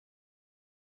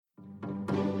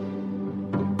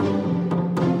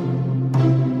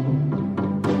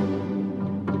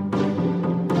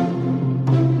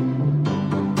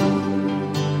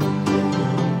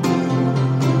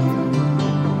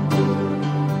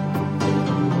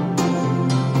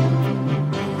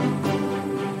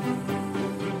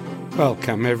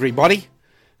Welcome, everybody,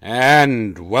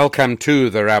 and welcome to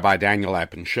the Rabbi Daniel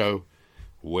Appen Show,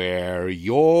 where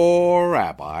your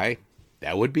rabbi,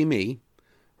 that would be me,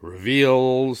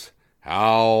 reveals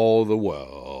how the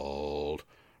world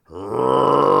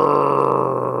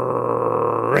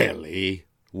really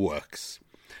works.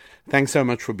 Thanks so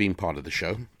much for being part of the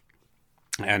show.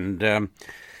 And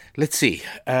let's see,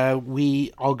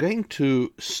 we are going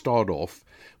to start off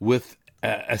with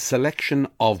a selection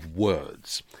of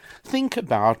words. Think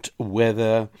about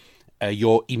whether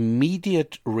your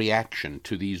immediate reaction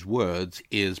to these words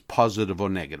is positive or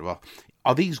negative.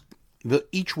 Are these,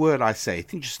 each word I say,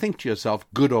 just think to yourself,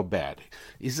 good or bad?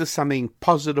 Is this something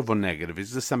positive or negative?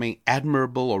 Is this something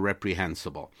admirable or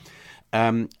reprehensible?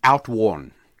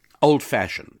 Outworn,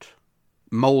 old-fashioned,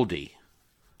 moldy,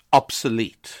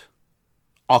 obsolete,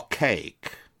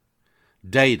 archaic,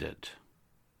 dated,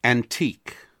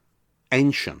 antique,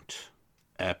 ancient,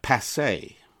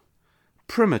 passé,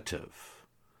 primitive,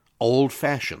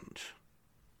 old-fashioned,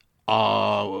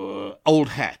 old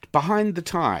hat, behind the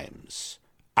times,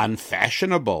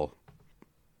 unfashionable,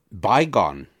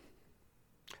 bygone,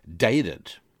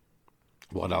 dated.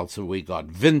 What else have we got?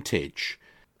 Vintage,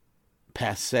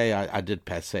 passé. I did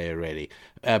passé already.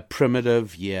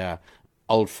 Primitive, yeah.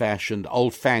 Old-fashioned,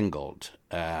 old-fangled.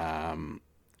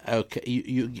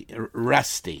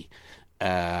 Rusty,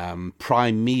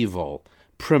 primeval,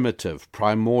 primitive,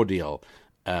 primordial,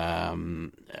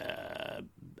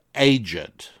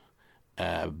 aged,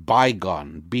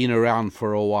 bygone, been around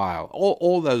for a while,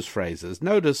 all those phrases.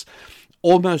 Notice,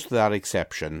 almost without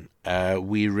exception,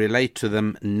 we relate to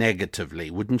them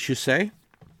negatively, wouldn't you say?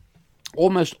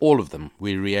 Almost all of them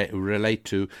we relate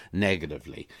to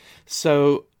negatively.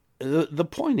 So the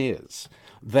point is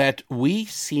that we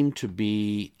seem to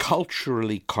be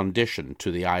culturally conditioned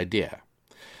to the idea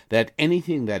that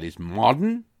anything that is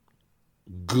modern,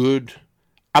 good,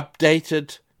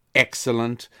 updated,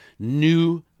 excellent,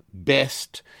 new,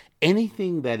 best,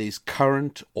 anything that is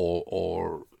current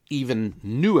or even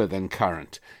newer than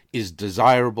current is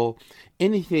desirable.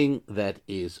 Anything that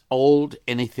is old,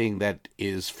 anything that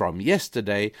is from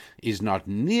yesterday is not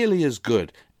nearly as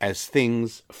good as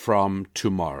things from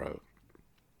tomorrow.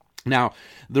 Now,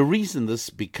 the reason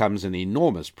this becomes an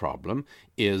enormous problem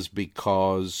is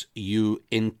because you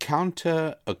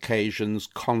encounter occasions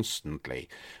constantly,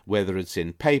 whether it's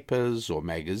in papers or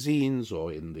magazines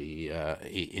or in the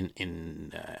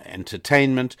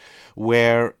entertainment,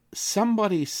 where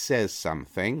somebody says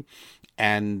something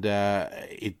and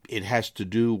it has to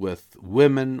do with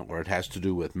women, or it has to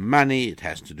do with money, it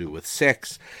has to do with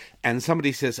sex, and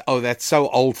somebody says, "Oh, that's so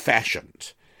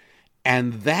old-fashioned."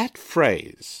 And that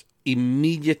phrase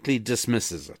immediately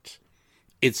dismisses it.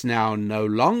 It's now no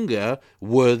longer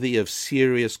worthy of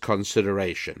serious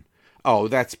consideration. "Oh,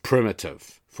 that's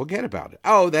primitive. Forget about it.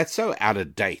 Oh, that's so out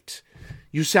of date.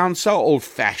 You sound so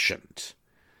old-fashioned.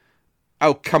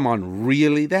 Oh, come on,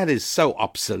 really? That is so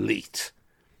obsolete."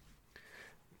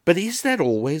 But is that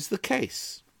always the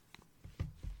case?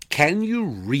 Can you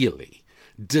really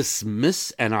dismiss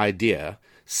an idea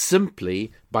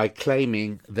simply by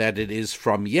claiming that it is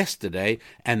from yesterday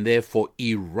and therefore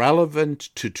irrelevant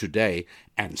to today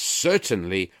and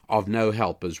certainly of no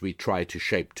help as we try to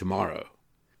shape tomorrow?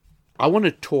 I want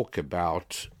to talk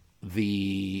about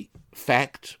the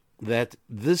fact that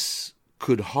this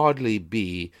could hardly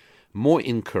be more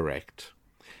incorrect,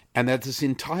 and that this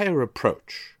entire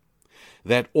approach,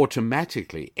 that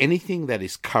automatically anything that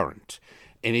is current,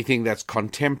 anything that's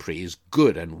contemporary is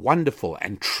good and wonderful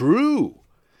and true,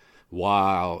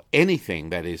 while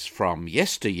anything that is from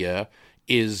yesteryear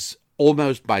is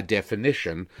almost by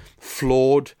definition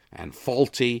flawed and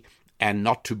faulty and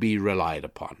not to be relied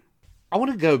upon. I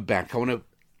want to go back. I want to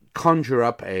conjure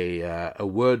up a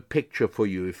word picture for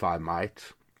you, if I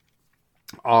might,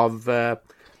 of a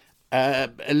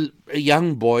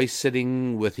young boy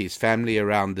sitting with his family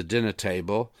around the dinner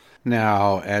table.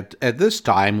 Now, at this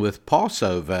time, with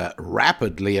Passover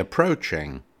rapidly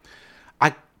approaching,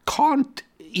 I can't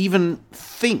even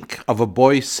think of a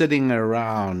boy sitting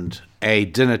around a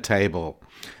dinner table,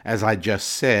 as I just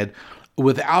said,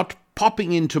 without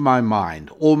popping into my mind,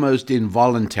 almost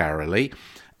involuntarily,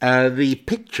 the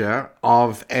picture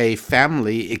of a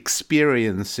family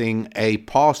experiencing a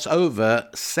Passover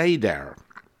Seder.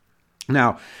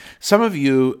 Now, some of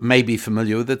you may be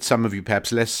familiar with it, some of you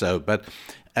perhaps less so, but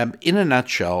in a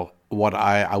nutshell, what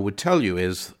I would tell you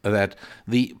is that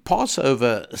the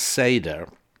Passover Seder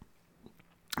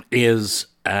is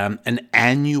an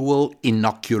annual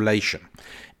inoculation.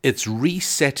 It's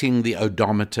resetting the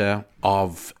odometer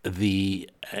of the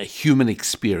human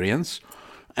experience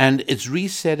And it's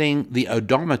resetting the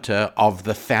odometer of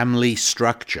the family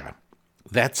structure.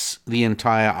 That's the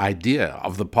entire idea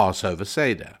of the Passover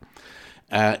Seder.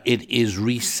 It is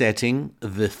resetting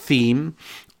the theme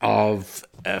of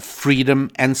freedom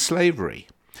and slavery.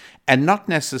 And not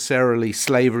necessarily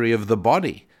slavery of the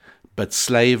body, but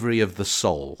slavery of the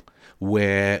soul,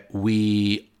 where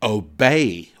we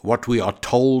obey what we are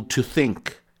told to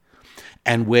think,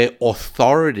 and where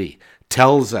authority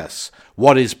tells us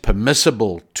what is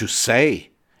permissible to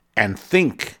say and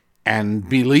think and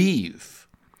believe.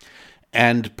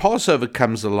 And Passover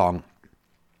comes along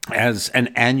as an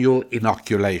annual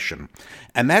inoculation.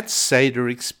 And that Seder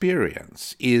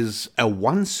experience is a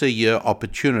once-a-year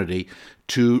opportunity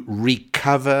to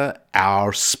recover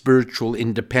our spiritual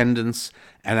independence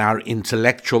and our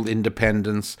intellectual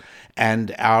independence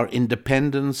and our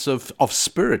independence of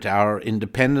spirit, our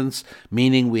independence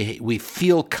meaning we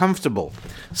feel comfortable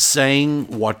saying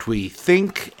what we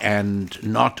think and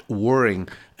not worrying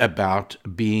about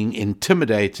being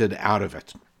intimidated out of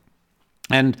it.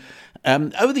 And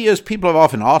over the years, people have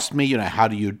often asked me, how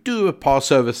do you do a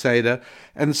Passover Seder?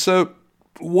 And so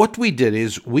what we did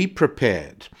is we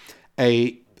prepared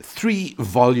a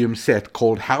 3-volume set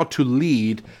called How to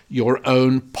Lead Your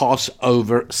Own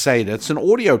Passover Seder. It's an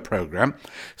audio program,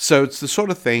 so it's the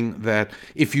sort of thing that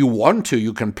if you want to,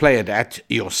 you can play it at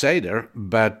your Seder,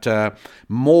 but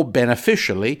more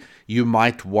beneficially, you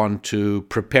might want to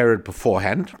prepare it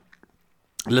beforehand.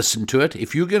 Listen to it.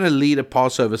 If you're going to lead a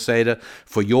Passover Seder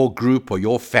for your group or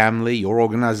your family, your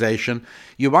organization,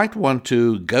 you might want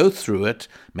to go through it,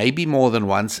 maybe more than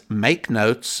once, make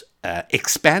notes,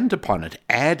 expand upon it,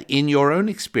 add in your own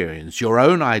experience, your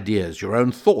own ideas, your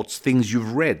own thoughts, things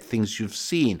you've read, things you've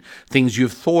seen, things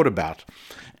you've thought about.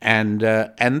 And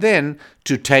then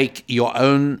to take your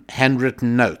own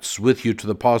handwritten notes with you to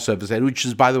the Passover Seder, which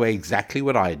is, by the way, exactly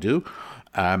what I do.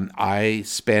 I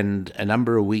spend a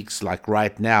number of weeks, like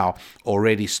right now,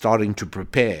 already starting to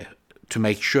prepare to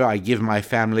make sure I give my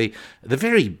family the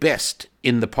very best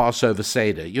in the Passover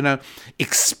Seder.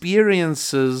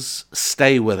 Experiences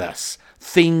stay with us,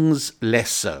 things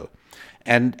less so.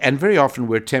 And very often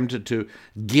we're tempted to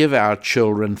give our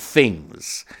children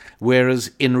things,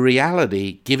 whereas in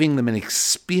reality, giving them an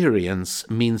experience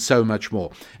means so much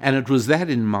more. And it was that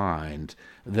in mind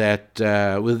that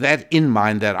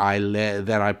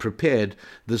I prepared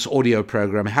this audio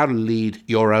program, How to Lead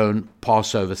Your Own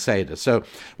Passover Seder. So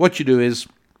what you do is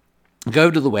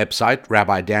go to the website,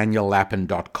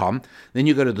 rabbidaniellapin.com, then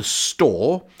you go to the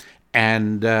store,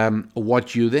 and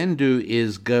what you then do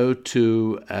is go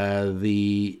to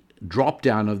the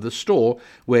drop-down of the store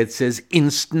where it says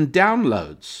Instant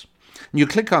Downloads. You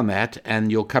click on that,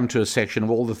 and you'll come to a section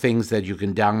of all the things that you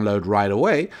can download right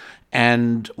away,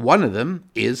 and one of them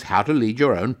is How to Lead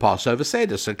Your Own Passover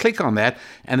Seder. So click on that,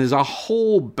 and there's a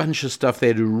whole bunch of stuff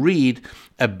there to read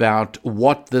about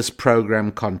what this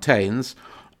program contains,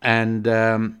 and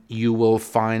you will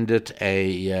find it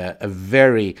a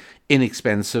very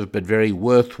inexpensive but very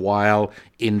worthwhile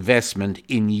investment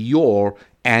in your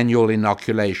annual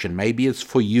inoculation. Maybe it's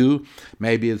for you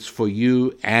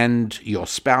and your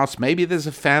spouse, maybe there's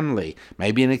a family,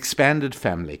 maybe an expanded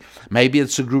family, maybe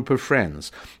it's a group of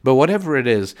friends. But whatever it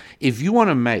is, if you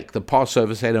want to make the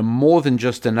Passover Seder more than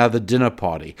just another dinner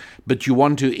party, but you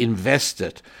want to invest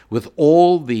it with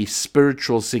all the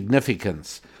spiritual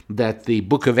significance that the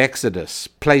book of Exodus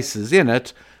places in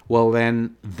it, well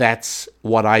then that's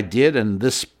what I did, and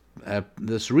this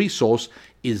resource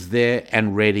is there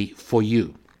and ready for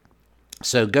you.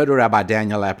 So go to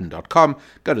rabbidaniellapin.com,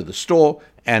 go to the store,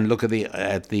 and look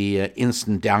at the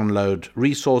instant download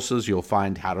resources. You'll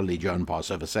find How to Lead Your Own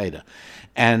Passover Seder.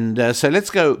 And so let's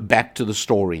go back to the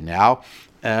story now.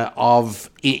 I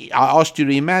asked you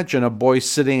to imagine a boy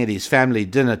sitting at his family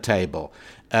dinner table.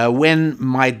 When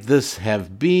might this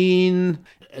have been?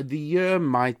 The year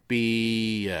might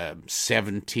be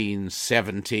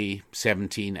 1770,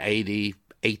 1780,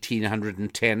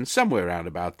 1810, somewhere around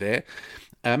about there.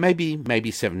 Maybe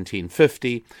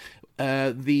 1750.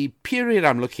 The period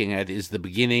I'm looking at is the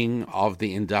beginning of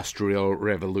the Industrial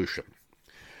Revolution.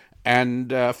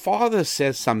 And father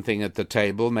says something at the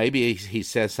table. Maybe he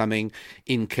says something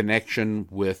in connection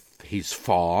with his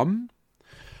farm,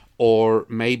 or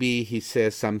maybe he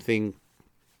says something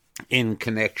in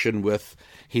connection with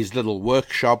his little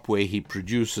workshop where he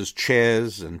produces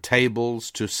chairs and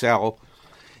tables to sell.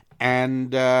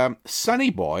 And Sonny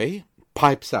Boy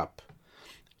pipes up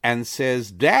and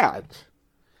says, "Dad,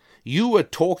 you were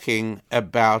talking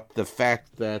about the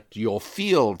fact that your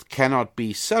field cannot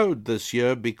be sowed this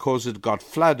year because it got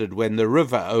flooded when the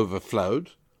river overflowed.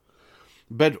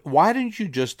 but why don't you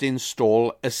just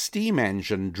install a steam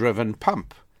engine-driven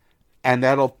pump? And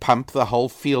that'll pump the whole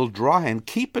field dry and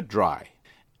keep it dry.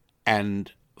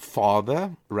 And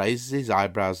father raises his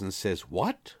eyebrows and says,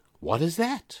 what? What is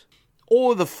that?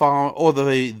 Or the father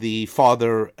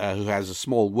who has a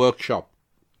small workshop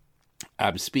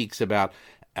speaks about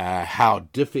how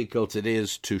difficult it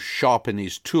is to sharpen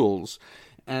his tools.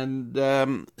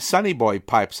 And Sonny Boy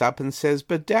pipes up and says,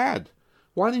 but Dad,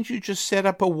 why don't you just set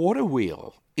up a water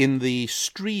wheel in the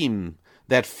stream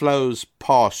that flows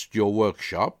past your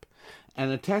workshop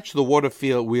and attach the water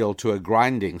wheel to a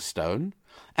grinding stone,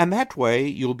 and that way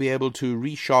you'll be able to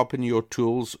resharpen your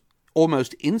tools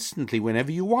almost instantly whenever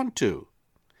you want to.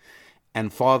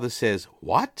 And father says,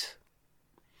 what?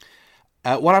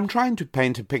 What I'm trying to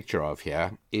paint a picture of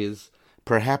here is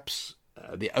perhaps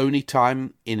the only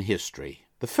time in history,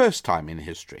 the first time in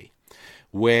history,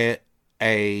 where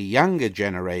a younger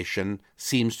generation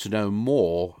seems to know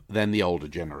more than the older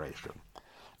generation.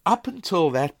 Up until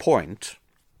that point,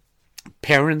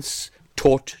 parents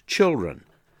taught children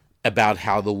about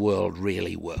how the world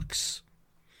really works.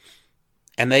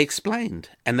 And they explained,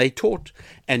 and they taught,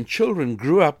 and children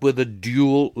grew up with a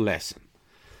dual lesson.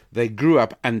 They grew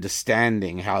up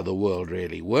understanding how the world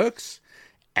really works,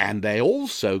 and they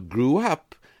also grew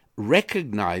up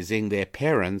recognizing their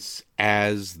parents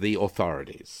as the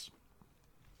authorities.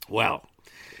 Well,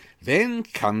 then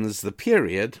comes the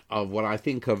period of what I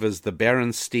think of as the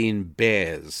Berenstain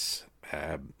Bears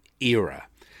era.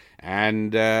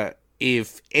 And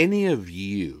if any of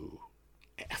you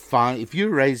if you're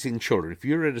raising children, if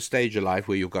you're at a stage of life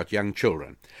where you've got young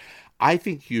children, I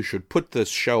think you should put this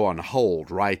show on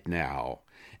hold right now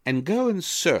and go and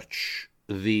search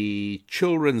the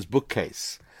children's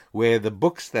bookcase where the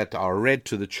books that are read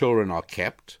to the children are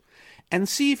kept, and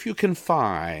see if you can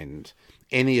find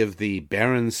any of the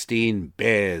Berenstain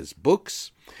Bears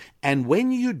books. And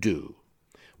when you do,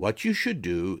 what you should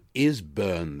do is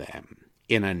burn them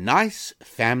in a nice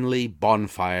family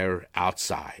bonfire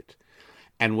outside.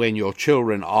 And when your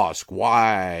children ask,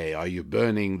 why are you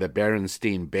burning the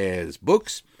Berenstain Bears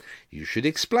books, you should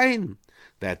explain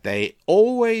that they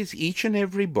always, each and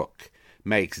every book,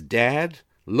 makes Dad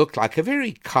look like a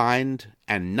very kind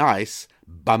and nice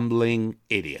bumbling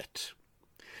idiot.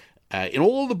 In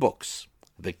all the books,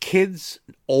 the kids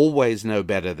always know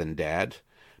better than Dad,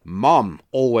 Mom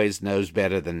always knows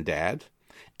better than Dad,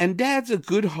 and Dad's a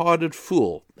good-hearted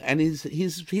fool, and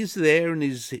he's there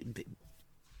and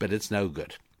but it's no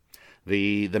good.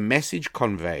 The message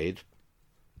conveyed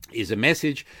is a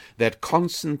message that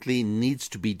constantly needs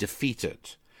to be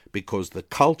defeated because the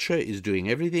culture is doing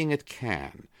everything it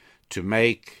can to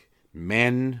make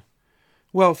men,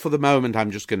 well, for the moment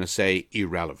I'm just going to say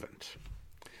irrelevant.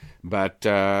 But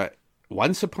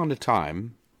once upon a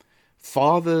time,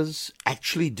 fathers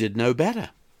actually did know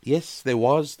better. Yes, there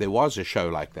was a show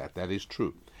like that. That is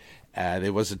true.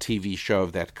 There was a TV show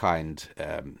of that kind.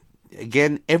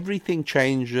 Again, everything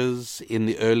changes in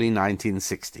the early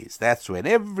 1960s. That's when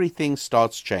everything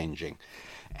starts changing.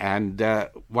 And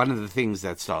one of the things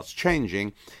that starts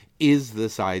changing is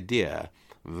this idea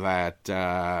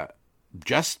that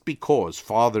just because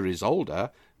father is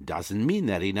older doesn't mean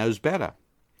that he knows better.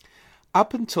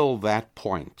 Up until that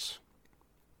point,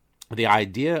 the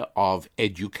idea of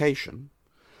education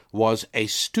was a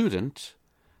student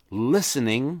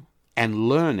listening and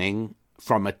learning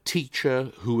from a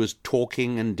teacher who was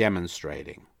talking and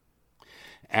demonstrating.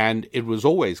 And it was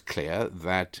always clear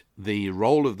that the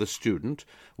role of the student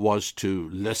was to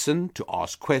listen, to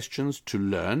ask questions, to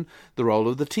learn. The role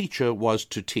of the teacher was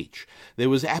to teach. There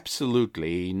was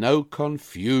absolutely no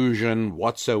confusion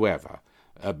whatsoever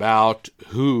about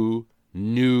who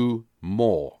knew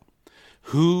more,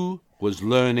 who was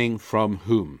learning from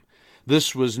whom.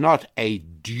 This was not a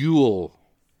dual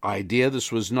idea.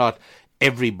 This was not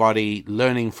everybody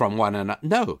learning from one another.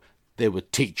 No, there were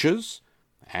teachers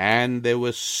and there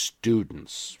were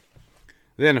students.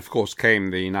 Then, of course, came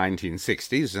the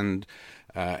 1960s, and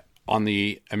on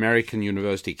the American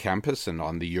university campus and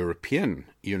on the European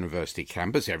university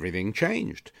campus, everything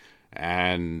changed.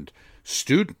 And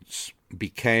students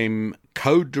became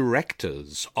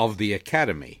co-directors of the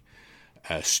academy.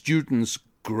 Students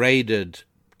graded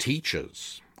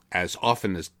teachers as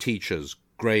often as teachers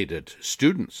graded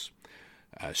students.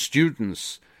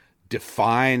 Students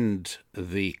defined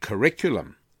the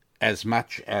curriculum as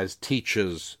much as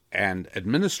teachers and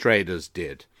administrators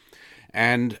did.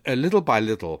 And little by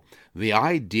little, the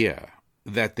idea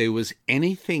that there was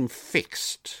anything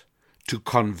fixed to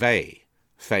convey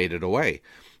faded away.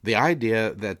 The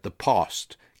idea that the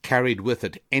past carried with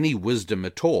it any wisdom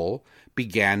at all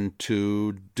began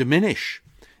to diminish.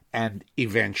 and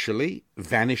eventually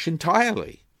vanish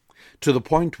entirely, to the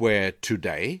point where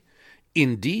today,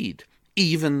 indeed,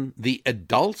 even the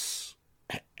adults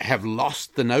have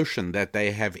lost the notion that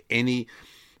they have any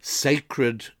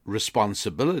sacred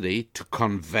responsibility to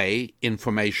convey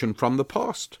information from the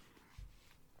past.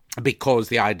 Because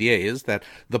the idea is that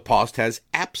the past has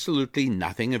absolutely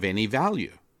nothing of any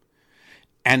value.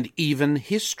 And even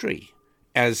history,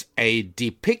 as a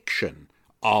depiction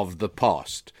of the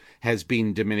past, has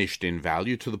been diminished in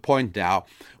value to the point now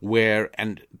where,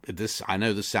 and this, I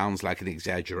know this sounds like an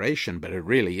exaggeration, but it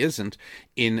really isn't,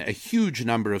 in a huge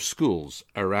number of schools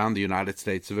around the United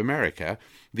States of America,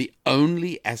 the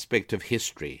only aspect of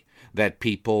history that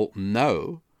people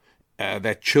know,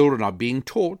 that children are being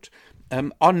taught,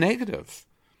 are negative.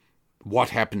 What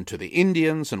happened to the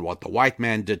Indians and what the white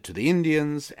man did to the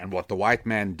Indians and what the white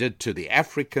man did to the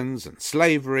Africans and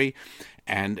slavery,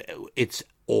 and it's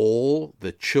all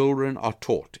the children are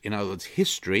taught. In other words,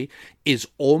 history is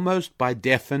almost by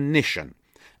definition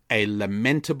a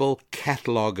lamentable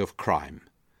catalogue of crime.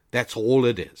 That's all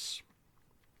it is.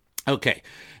 Okay,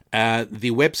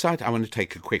 the website, I want to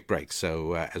take a quick break.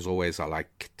 So, as always, I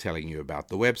like telling you about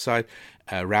the website,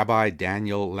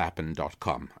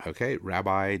 RabbiDanielLapin.com. Okay,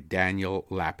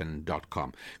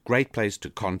 RabbiDanielLapin.com. Great place to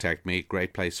contact me,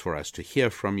 great place for us to hear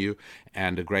from you,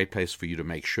 and a great place for you to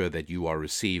make sure that you are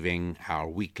receiving our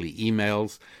weekly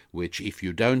emails, which if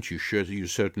you don't, you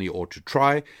certainly ought to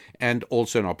try, and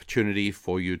also an opportunity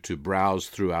for you to browse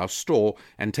through our store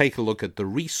and take a look at the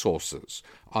resources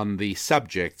on the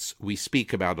subjects we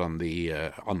speak about on the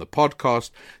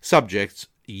podcast, subjects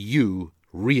you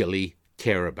really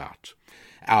care about.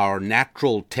 Our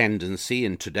natural tendency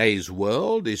in today's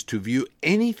world is to view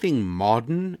anything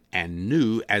modern and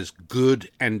new as good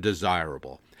and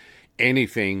desirable.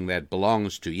 Anything that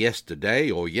belongs to yesterday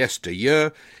or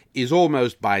yesteryear is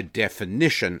almost by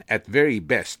definition, at very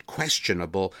best,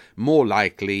 questionable, more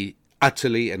likely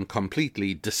utterly and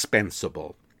completely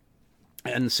dispensable.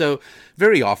 And so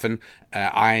very often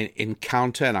I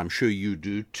encounter, and I'm sure you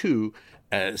do too,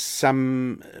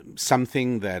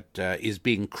 something that is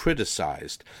being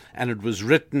criticized, and it was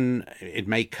written, it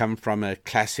may come from a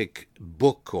classic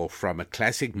book or from a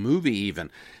classic movie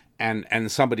even, and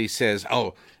somebody says,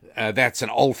 that's an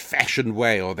old-fashioned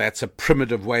way, or that's a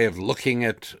primitive way of looking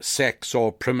at sex, or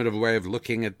primitive way of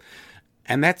looking at...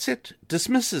 And that's it,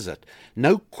 dismisses it.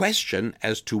 No question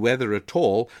as to whether at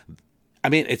all... I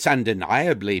mean, it's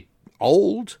undeniably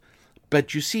old,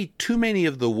 but you see, too many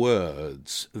of the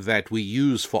words that we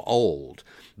use for old,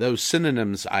 those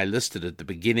synonyms I listed at the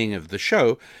beginning of the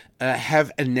show,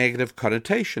 have a negative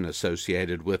connotation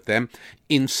associated with them,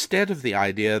 instead of the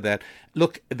idea that,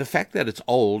 look, the fact that it's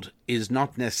old is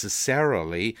not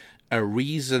necessarily a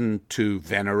reason to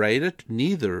venerate it,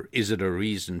 neither is it a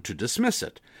reason to dismiss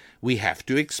it. We have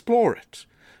to explore it.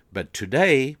 But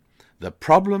today, the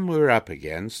problem we're up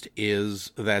against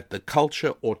is that the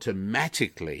culture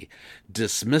automatically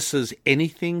dismisses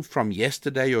anything from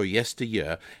yesterday or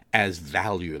yesteryear as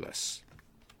valueless.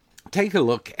 Take a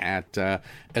look at a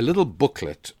little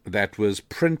booklet that was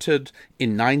printed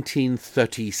in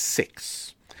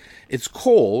 1936. It's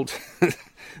called,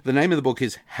 the name of the book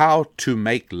is How to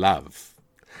Make Love.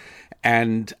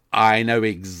 And I know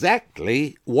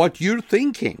exactly what you're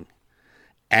thinking.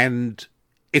 And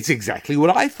it's exactly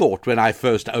what I thought when I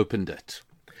first opened it.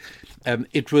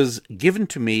 It was given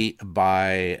to me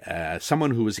by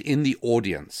someone who was in the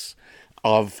audience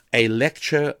of a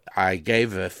lecture I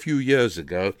gave a few years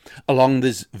ago along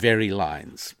these very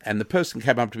lines. And the person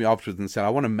came up to me afterwards and said, I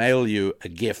want to mail you a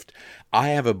gift. I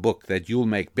have a book that you'll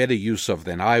make better use of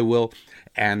than I will,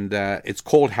 and it's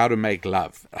called How to Make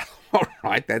Love. All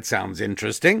right, that sounds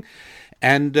interesting.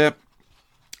 And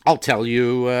I'll tell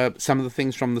you some of the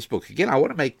things from this book. Again, I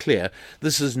want to make clear,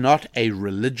 this is not a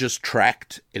religious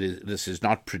tract. This is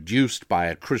not produced by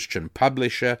a Christian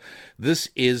publisher. This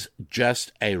is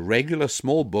just a regular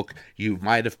small book you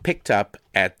might have picked up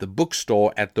at the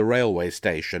bookstore at the railway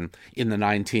station in the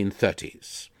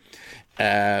 1930s.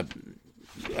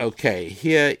 Okay,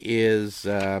 here is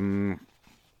a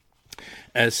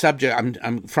subject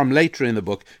I'm from later in the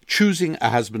book, choosing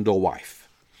a husband or wife.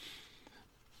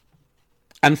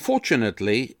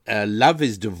 Unfortunately, love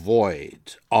is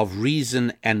devoid of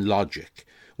reason and logic.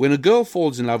 When a girl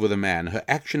falls in love with a man, her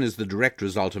action is the direct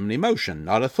result of an emotion,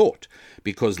 not a thought,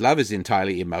 because love is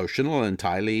entirely emotional and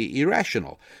entirely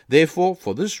irrational. Therefore,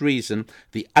 for this reason,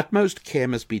 the utmost care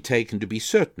must be taken to be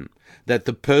certain that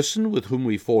the person with whom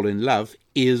we fall in love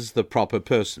is the proper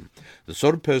person, the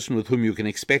sort of person with whom you can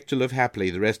expect to live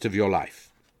happily the rest of your life.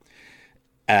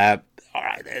 all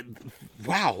right,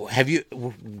 wow.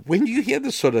 When do you hear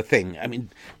this sort of thing? I mean,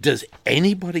 does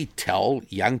anybody tell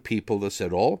young people this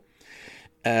at all?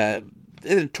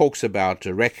 It talks about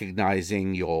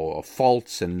recognizing your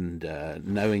faults and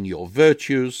knowing your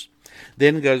virtues.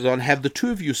 Then goes on, have the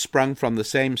two of you sprung from the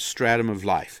same stratum of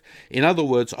life? In other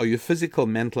words, are you physical,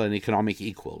 mental, and economic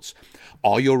equals?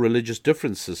 Are your religious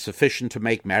differences sufficient to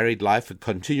make married life a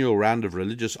continual round of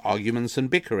religious arguments and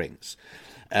bickerings?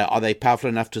 Are they powerful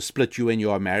enough to split you when you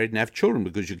are married and have children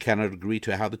because you cannot agree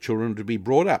to how the children to be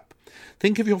brought up?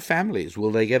 Think of your families.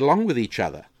 Will they get along with each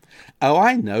other? Oh,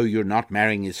 I know you're not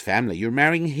marrying his family. You're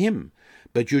marrying him.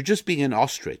 But you're just being an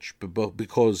ostrich,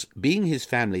 because being his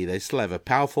family, they still have a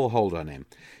powerful hold on him,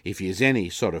 if he is any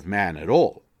sort of man at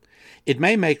all. It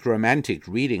may make romantic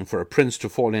reading for a prince to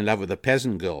fall in love with a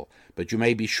peasant girl, but you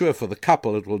may be sure for the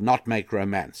couple it will not make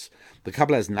romance. The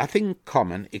couple has nothing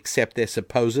common except their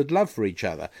supposed love for each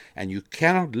other, and you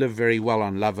cannot live very well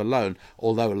on love alone,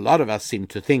 although a lot of us seem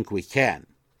to think we can.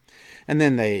 And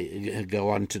then they go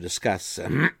on to discuss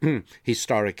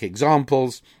historic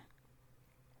examples.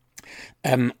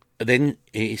 Then,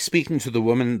 speaking to the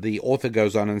woman, the author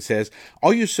goes on and says,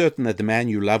 are you certain that the man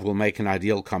you love will make an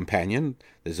ideal companion?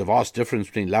 There's a vast difference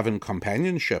between love and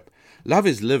companionship. Love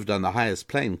is lived on the highest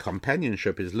plane.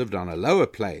 Companionship is lived on a lower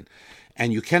plane.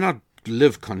 And you cannot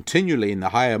live continually in the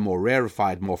higher, more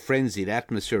rarefied, more frenzied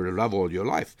atmosphere of love all your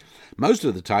life. Most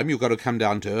of the time, you've got to come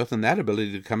down to earth, and that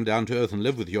ability to come down to earth and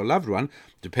live with your loved one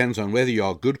depends on whether you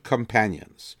are good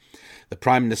companions. The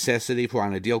prime necessity for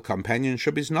an ideal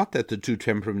companionship is not that the two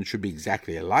temperaments should be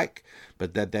exactly alike,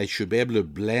 but that they should be able to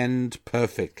blend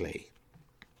perfectly.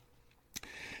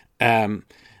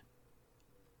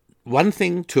 One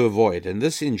thing to avoid, and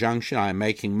this injunction I am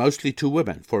making mostly to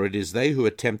women, for it is they who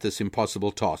attempt this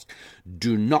impossible task.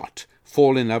 Do not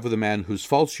fall in love with a man whose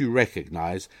faults you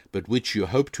recognize, but which you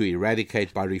hope to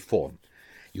eradicate by reform.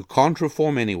 You can't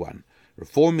reform anyone.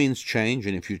 Reform means change,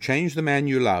 and if you change the man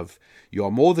you love, you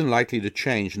are more than likely to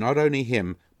change not only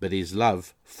him, but his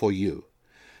love for you.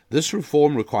 This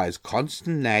reform requires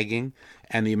constant nagging,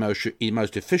 and the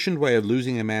most efficient way of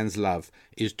losing a man's love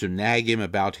is to nag him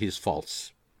about his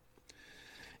faults.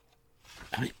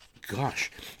 I mean, gosh,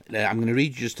 I'm going to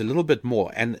read just a little bit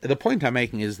more. And the point I'm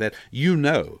making is that you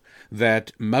know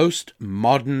that most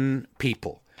modern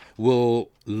people will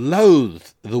loathe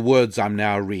the words I'm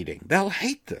now reading. They'll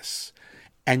hate this.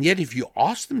 And yet if you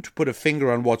ask them to put a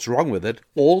finger on what's wrong with it,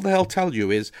 all they'll tell you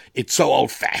is, it's so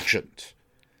old-fashioned.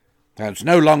 It's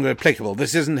no longer applicable.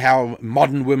 This isn't how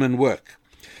modern women work.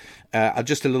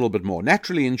 Just a little bit more.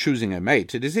 Naturally, in choosing a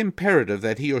mate, it is imperative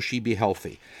that he or she be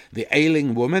healthy. The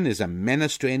ailing woman is a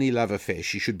menace to any love affair.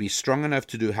 She should be strong enough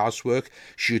to do housework.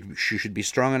 She should be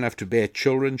strong enough to bear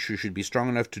children. She should be strong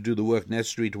enough to do the work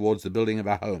necessary towards the building of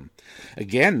a home.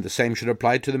 Again, the same should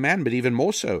apply to the man, but even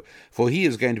more so, for he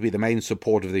is going to be the main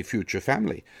support of the future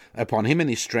family. Upon him and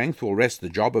his strength will rest the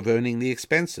job of earning the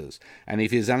expenses, and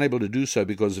if he is unable to do so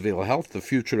because of ill health, the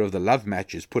future of the love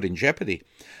match is put in jeopardy.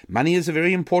 Money is a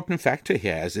very important factor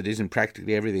here, as it is in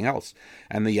practically everything else,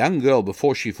 and the young girl,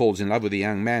 before she falls in love with a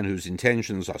young man whose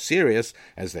intentions are serious,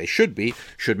 as they should be,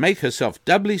 should make herself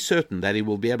doubly certain that he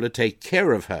will be able to take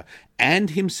care of her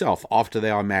and himself after they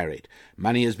are married.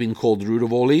 Money has been called the root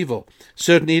of all evil.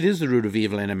 Certainly it is the root of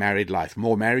evil in a married life.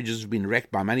 More marriages have been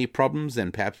wrecked by money problems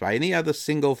than perhaps by any other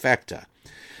single factor.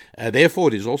 Therefore,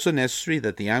 it is also necessary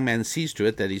that the young man sees to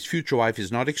it that his future wife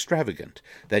is not extravagant,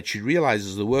 that she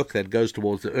realizes the work that goes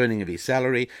towards the earning of his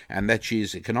salary, and that she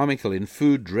is economical in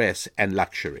food, dress, and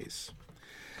luxuries.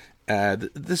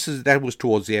 That was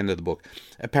towards the end of the book.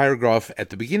 A paragraph at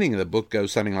the beginning of the book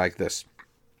goes something like this.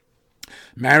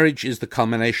 Marriage is the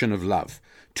culmination of love.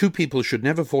 Two people should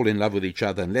never fall in love with each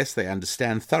other unless they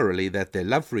understand thoroughly that their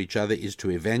love for each other is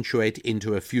to eventuate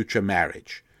into a future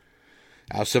marriage.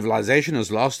 Our civilization has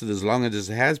lasted as long as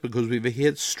it has because we've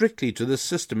adhered strictly to this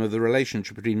system of the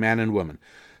relationship between man and woman.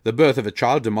 The birth of a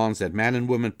child demands that man and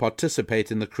woman participate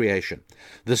in the creation.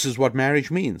 This is what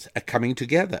marriage means, a coming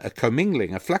together, a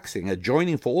commingling, a fluxing, a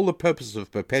joining for all the purpose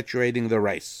of perpetuating the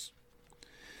race.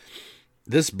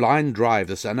 This blind drive,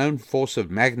 this unknown force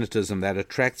of magnetism that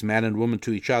attracts man and woman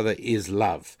to each other is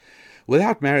love.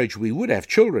 Without marriage we would have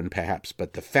children, perhaps,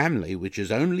 but the family, which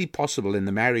is only possible in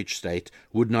the marriage state,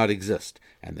 would not exist,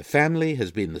 and the family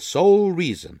has been the sole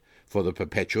reason for the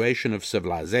perpetuation of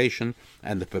civilization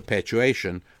and the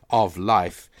perpetuation of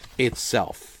life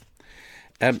itself.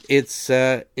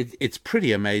 It's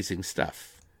pretty amazing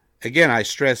stuff. Again, I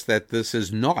stress that this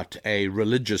is not a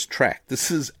religious tract.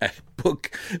 This is a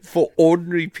book for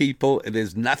ordinary people.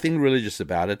 There's nothing religious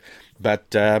about it.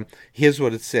 But here's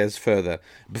what it says further.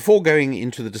 Before going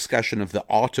into the discussion of the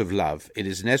art of love, it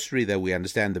is necessary that we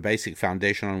understand the basic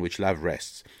foundation on which love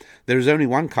rests. There is only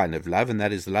one kind of love, and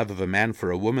that is the love of a man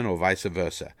for a woman, or vice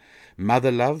versa.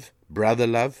 Mother love, brother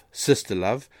love, sister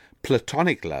love,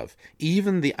 platonic love,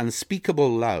 even the unspeakable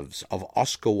loves of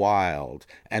Oscar Wilde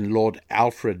and Lord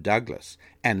Alfred Douglas,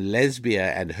 and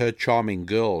Lesbia and her charming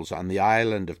girls on the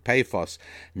island of Paphos,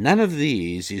 none of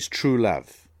these is true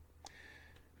love.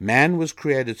 Man was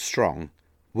created strong,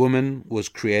 woman was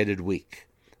created weak.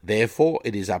 Therefore,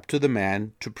 it is up to the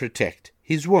man to protect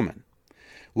his woman.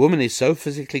 Woman is so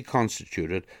physically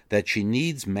constituted that she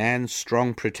needs man's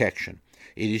strong protection.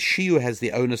 It is she who has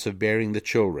the onus of bearing the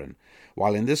children,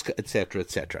 while in this, etc.,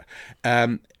 etc.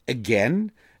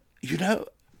 Again,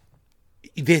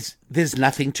 there's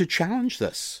nothing to challenge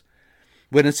this.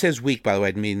 When it says weak, by the way,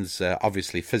 it means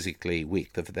obviously physically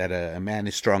weak. That a man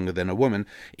is stronger than a woman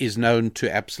is known to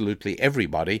absolutely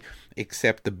everybody,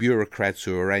 except the bureaucrats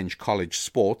who arrange college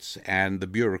sports and the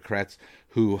bureaucrats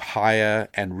who hire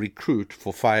and recruit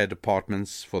for fire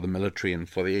departments, for the military, and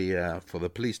for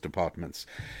the police departments.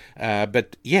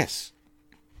 But yes,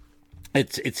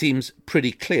 it seems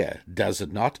pretty clear, does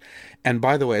it not? And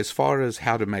by the way, as far as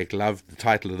How to Make Love, the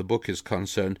title of the book is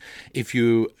concerned, if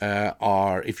you'd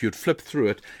flip through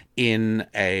it in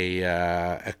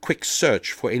a quick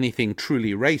search for anything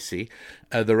truly racy,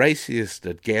 the raciest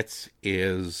it gets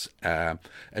is a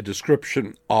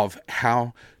description of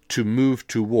how to move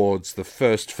towards the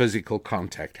first physical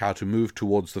contact, how to move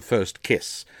towards the first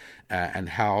kiss, and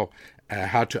how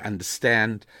to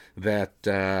understand that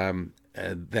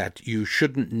that you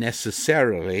shouldn't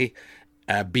necessarily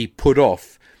be put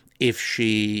off if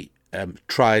she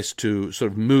tries to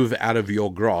sort of move out of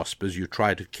your grasp as you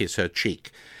try to kiss her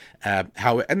cheek.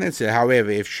 However,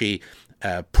 if she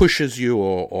pushes you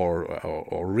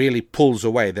or really pulls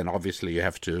away, then obviously you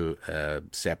have to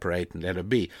separate and let her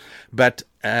be. But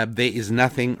there is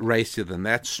nothing racier than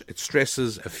that. It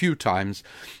stresses a few times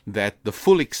that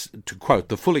to quote,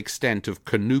 the full extent of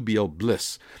connubial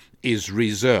bliss is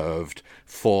reserved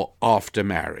for after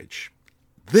marriage.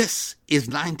 This is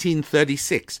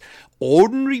 1936.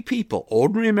 Ordinary people,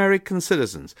 ordinary American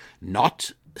citizens,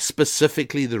 not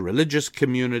specifically the religious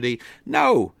community.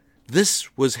 No,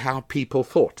 this was how people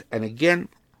thought. And again,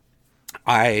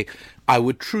 I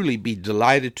would truly be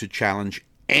delighted to challenge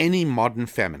any modern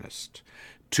feminist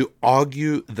to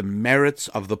argue the merits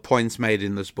of the points made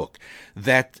in this book,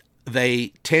 that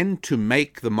they tend to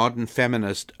make the modern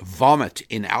feminist vomit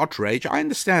in outrage. I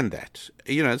understand that.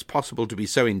 It's possible to be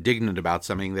so indignant about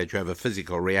something that you have a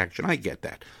physical reaction. I get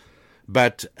that.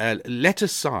 But let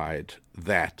aside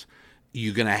that,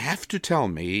 you're going to have to tell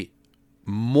me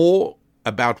more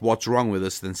about what's wrong with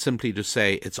us than simply to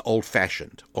say it's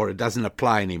old-fashioned, or it doesn't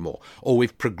apply anymore, or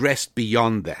we've progressed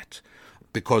beyond that,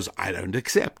 because I don't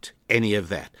accept any of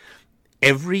that.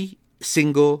 Every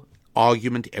single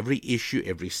argument, every issue,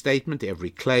 every statement, every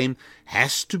claim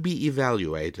has to be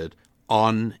evaluated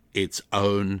on its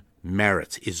own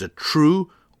merits. Is it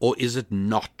true or is it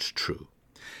not true?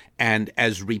 And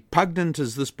as repugnant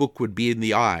as this book would be in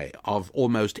the eye of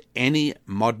almost any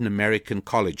modern American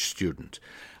college student,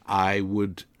 I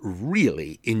would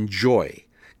really enjoy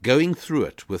going through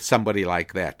it with somebody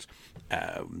like that,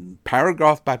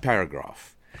 paragraph by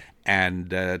paragraph,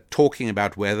 and talking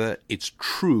about whether it's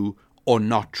true or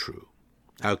not true.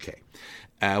 Okay.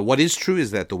 What is true is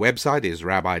that the website is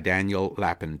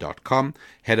rabbidaniellapin.com.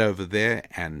 Head over there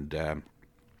and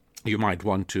you might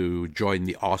want to join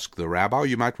the Ask the Rabbi.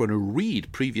 You might want to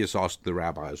read previous Ask the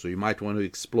Rabbis, or you might want to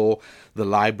explore the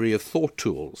library of thought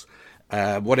tools.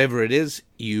 Whatever it is,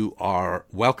 you are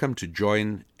welcome to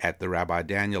join at the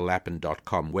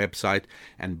rabbidaniellapin.com website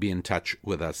and be in touch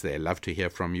with us there. Love to hear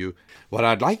from you. What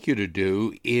I'd like you to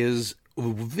do is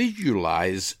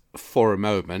visualize for a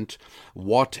moment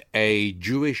what a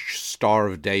Jewish Star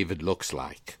of David looks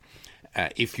like.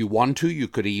 If you want to, you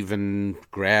could even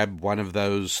grab one of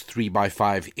those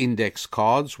 3x5 index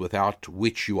cards without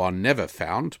which you are never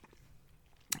found,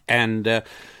 and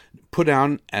put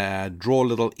down, draw a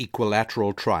little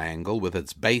equilateral triangle with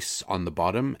its base on the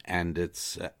bottom and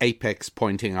its apex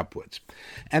pointing upwards.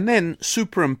 And then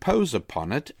superimpose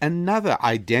upon it another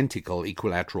identical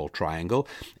equilateral triangle,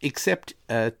 except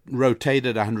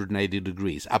rotated 180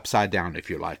 degrees, upside down if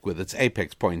you like, with its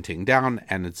apex pointing down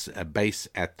and its base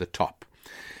at the top.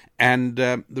 And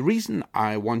the reason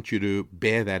I want you to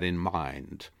bear that in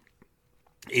mind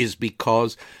is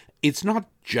because it's not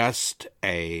just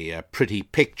a pretty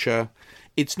picture.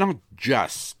 It's not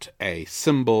just a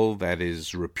symbol that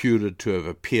is reputed to have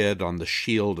appeared on the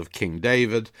shield of King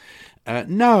David.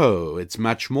 No, it's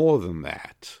much more than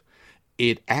that.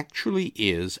 It actually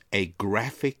is a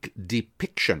graphic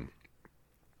depiction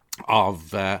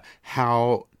of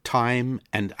how time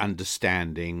and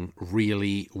understanding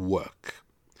really work.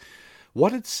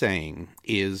 What it's saying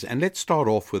is, and let's start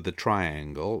off with the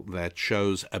triangle that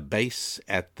shows a base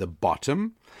at the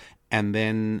bottom, and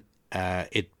then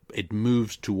it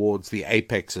moves towards the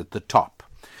apex at the top.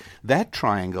 That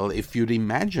triangle, if you'd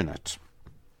imagine it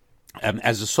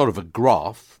as a sort of a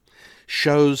graph,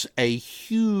 shows a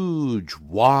huge,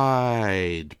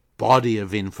 wide body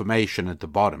of information at the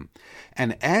bottom.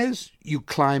 And as you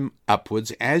climb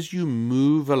upwards, as you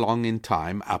move along in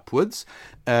time upwards,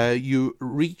 you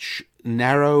reach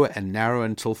narrow and narrow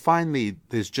until finally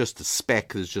there's just a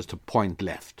speck, there's just a point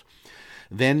left.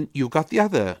 Then you've got the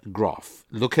other graph.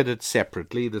 Look at it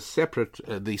separately. The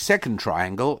second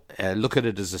triangle, look at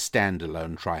it as a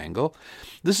standalone triangle.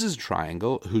 This is a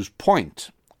triangle whose point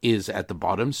is at the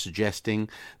bottom, suggesting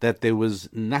that there was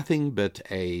nothing but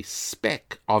a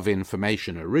speck of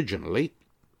information originally.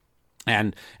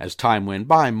 And as time went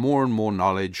by, more and more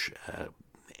knowledge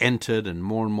entered and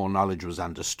more knowledge was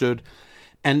understood.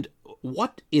 And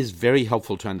what is very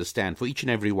helpful to understand for each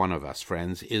and every one of us,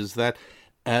 friends, is that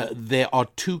there are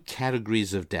two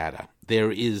categories of data.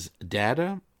 There is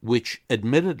data which,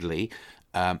 admittedly,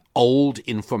 old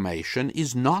information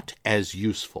is not as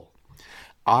useful.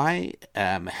 I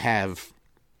have,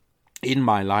 in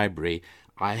my library,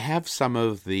 I have some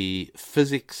of the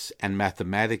physics and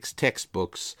mathematics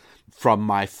textbooks from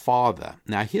my father.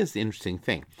 Now, here's the interesting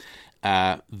thing.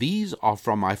 These are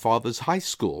from my father's high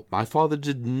school. My father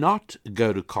did not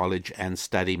go to college and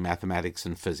study mathematics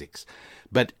and physics.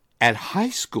 But at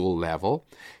high school level,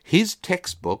 his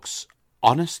textbooks,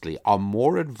 honestly, are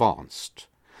more advanced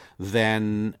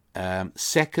than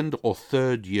second or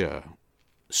third year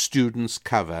students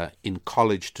cover in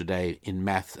college today in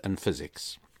math and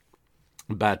physics.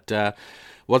 But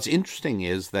what's interesting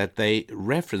is that they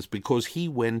reference, because he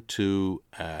was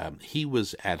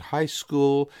at high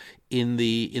school in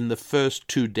the first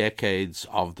 2 decades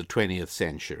of the 20th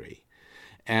century,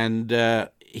 and so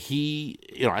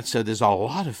there's a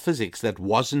lot of physics that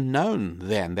wasn't known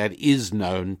then that is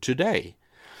known today.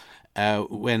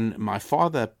 When my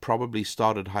father probably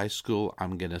started high school,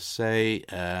 I'm going to say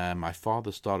my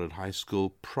father started high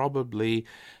school probably,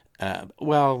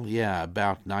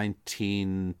 about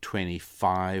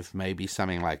 1925, maybe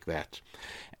something like that.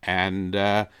 And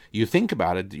you think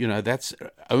about it, that's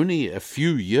only a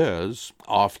few years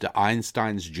after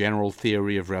Einstein's general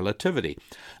theory of relativity.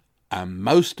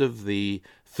 Most of the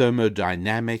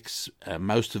thermodynamics,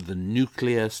 most of the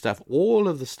nuclear stuff, all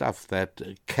of the stuff that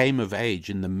came of age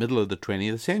in the middle of the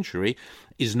 20th century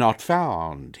is not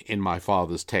found in my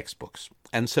father's textbooks.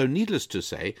 And so, needless to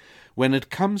say, when it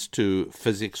comes to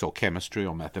physics or chemistry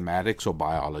or mathematics or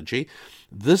biology,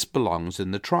 this belongs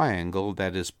in the triangle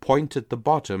that is point at the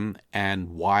bottom and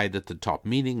wide at the top,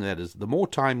 meaning that as the more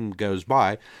time goes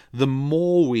by, the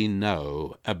more we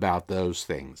know about those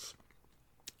things.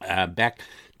 Back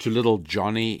to little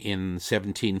Johnny in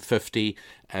 1750,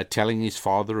 telling his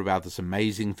father about this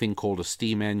amazing thing called a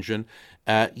steam engine.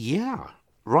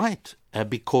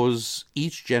 Because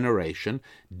each generation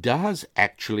does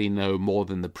actually know more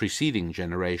than the preceding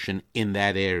generation in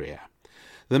that area.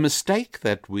 The mistake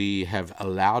that we have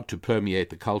allowed to permeate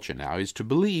the culture now is to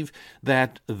believe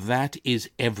that that is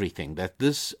everything, that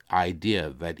this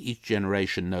idea that each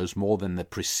generation knows more than the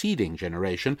preceding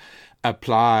generation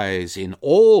applies in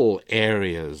all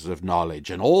areas of knowledge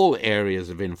and all areas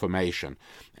of information,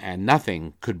 and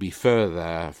nothing could be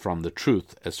further from the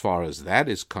truth as far as that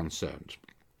is concerned.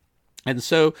 And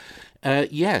so,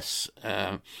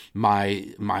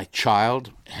 my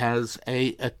child has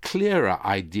a clearer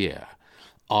idea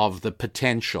of the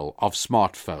potential of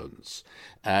smartphones.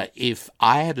 If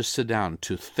I had to sit down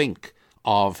to think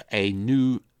of a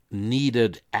new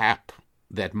needed app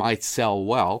that might sell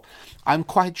well, I'm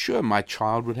quite sure my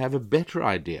child would have a better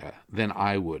idea than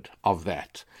I would of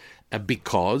that.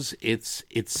 Because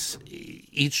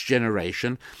each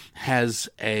generation has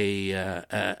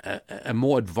a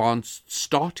more advanced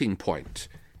starting point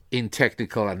in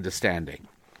technical understanding.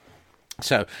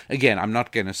 So again, I'm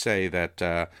not going to say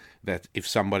that if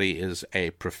somebody is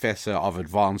a professor of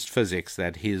advanced physics,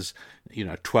 that his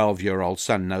 12-year-old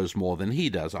son knows more than he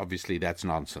does. Obviously, that's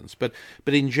nonsense. But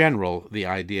in general, the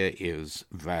idea is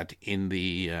that in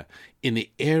the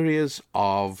areas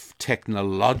of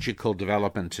technological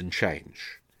development and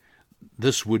change,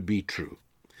 this would be true.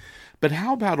 But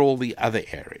how about all the other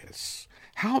areas?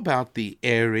 How about the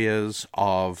areas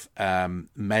of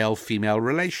male-female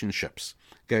relationships?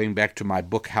 Going back to my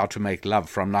book, How to Make Love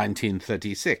from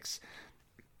 1936.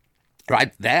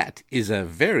 Right, that is a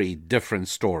very different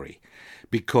story,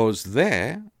 because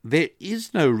there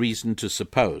is no reason to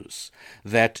suppose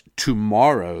that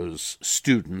tomorrow's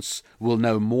students will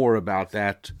know more about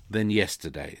that than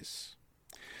yesterday's.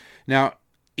 Now,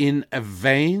 in a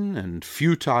vain and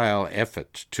futile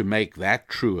effort to make that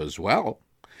true as well,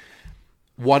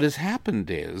 what has happened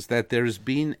is that there has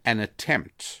been an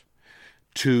attempt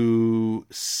to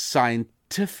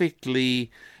scientifically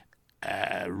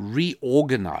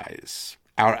reorganize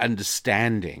our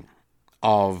understanding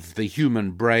of the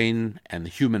human brain and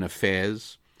human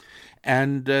affairs.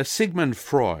 And Sigmund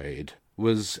Freud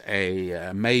was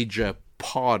a major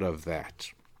part of that.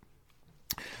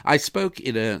 I spoke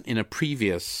in a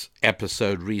previous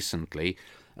episode recently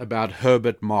about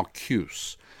Herbert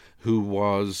Marcuse, who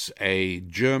was a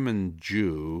German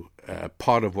Jew,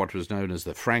 part of what was known as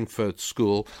the Frankfurt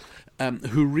School,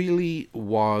 who really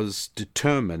was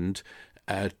determined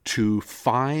to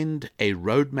find a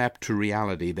roadmap to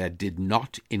reality that did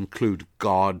not include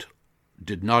God,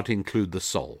 did not include the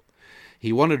soul.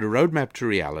 He wanted a roadmap to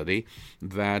reality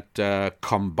that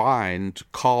combined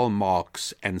Karl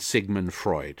Marx and Sigmund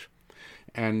Freud.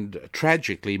 And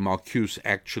tragically, Marcuse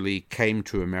actually came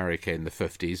to America in the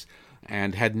 50s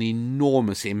and had an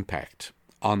enormous impact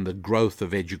on the growth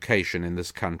of education in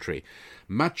this country.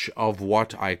 Much of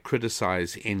what I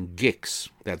criticize in GICs,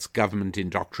 that's government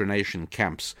indoctrination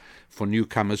camps for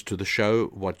newcomers to the show,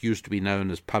 what used to be known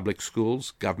as public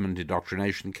schools, government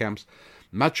indoctrination camps,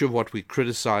 much of what we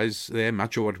criticize there,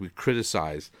 much of what we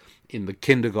criticize in the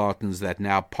kindergartens that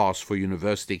now pass for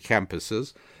university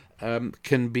campuses,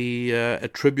 can be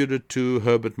attributed to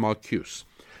Herbert Marcuse.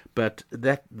 But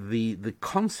that the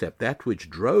concept, that which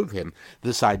drove him,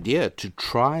 this idea to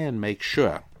try and make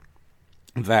sure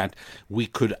that we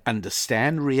could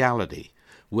understand reality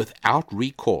without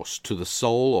recourse to the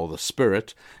soul or the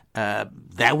spirit,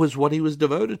 that was what he was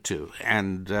devoted to.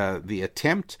 And the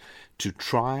attempt to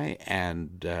try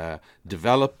and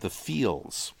develop the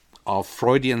fields of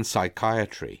Freudian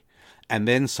psychiatry and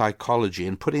then psychology,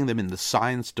 and putting them in the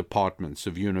science departments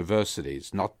of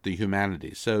universities, not the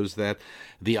humanities, so that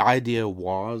the idea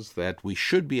was that we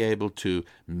should be able to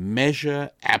measure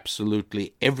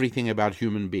absolutely everything about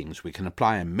human beings. We can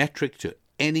apply a metric to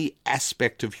any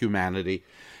aspect of humanity,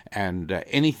 and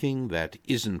anything that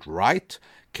isn't right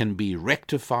can be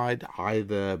rectified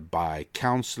either by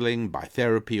counseling, by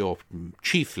therapy, or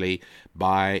chiefly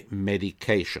by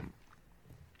medication.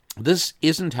 This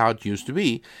isn't how it used to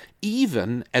be,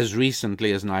 even as recently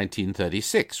as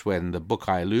 1936, when the book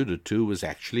I alluded to was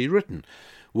actually written,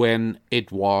 when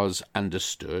it was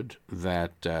understood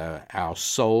that our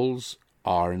souls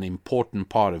are an important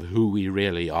part of who we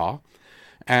really are,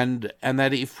 and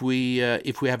that if we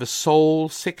have a soul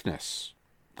sickness,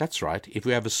 that's right, if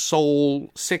we have a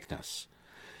soul sickness,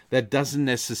 that doesn't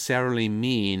necessarily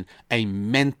mean a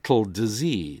mental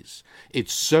disease. It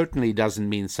certainly doesn't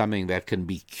mean something that can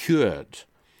be cured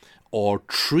or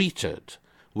treated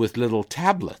with little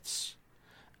tablets.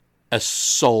 A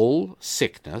soul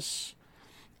sickness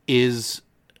is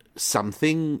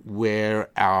something where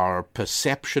our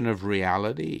perception of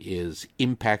reality is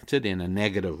impacted in a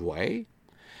negative way,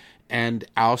 and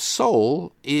our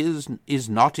soul is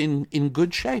not in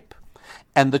good shape.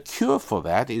 And the cure for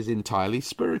that is entirely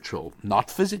spiritual,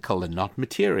 not physical and not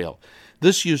material.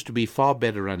 This used to be far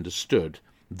better understood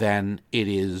than it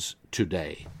is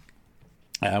today.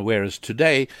 Whereas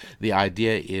today, the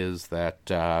idea is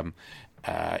that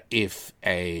if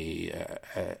a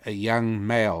young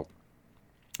male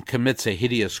commits a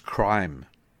hideous crime,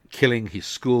 killing his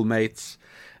schoolmates,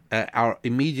 our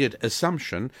immediate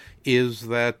assumption is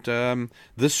that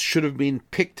this should have been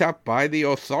picked up by the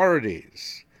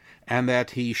authorities, and that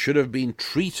he should have been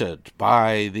treated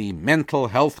by the mental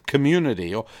health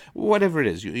community, or whatever it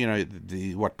is.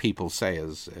 What people say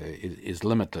is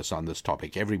limitless on this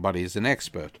topic. Everybody is an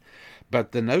expert.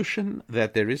 But the notion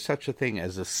that there is such a thing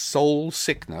as a soul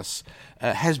sickness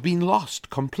has been lost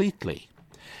completely.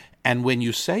 And when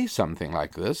you say something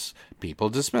like this, people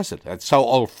dismiss it. That's so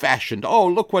old-fashioned. Oh,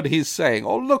 look what he's saying.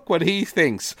 Oh, look what he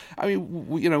thinks. I mean,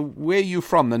 where are you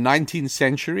from, the 19th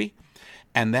century?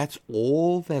 And that's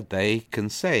all that they can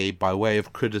say by way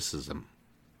of criticism.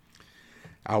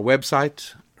 Our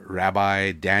website,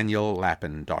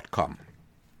 RabbiDanielLapin.com.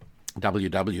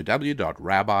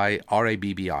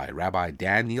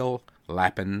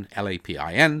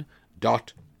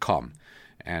 www.RabbiDanielLapin.com.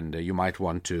 and you might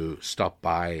want to stop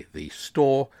by the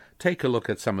store, take a look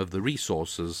at some of the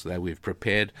resources that we've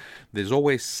prepared. There's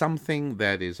always something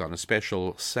that is on a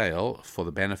special sale for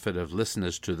the benefit of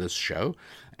listeners to this show,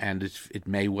 and it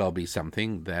may well be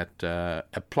something that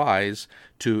applies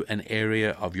to an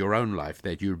area of your own life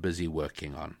that you're busy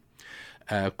working on.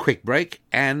 Quick break,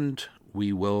 and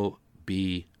we will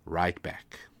be right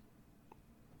back.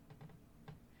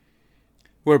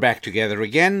 We're back together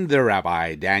again, the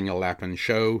Rabbi Daniel Lapin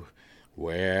Show,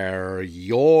 where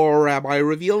your rabbi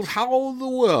reveals how the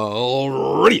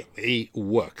world really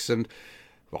works. And,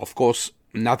 of course,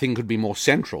 nothing could be more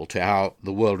central to how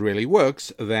the world really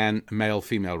works than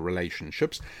male-female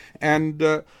relationships.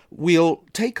 And we'll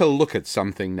take a look at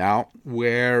something now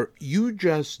where you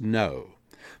just know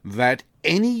that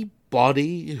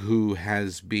anybody who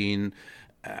has been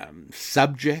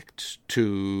subject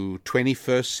to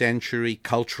 21st century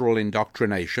cultural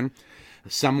indoctrination,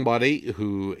 somebody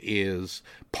who is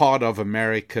part of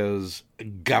America's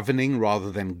governing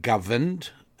rather than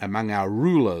governed, among our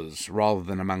rulers rather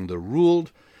than among the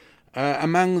ruled,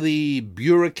 among the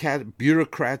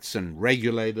bureaucrats and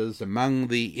regulators, among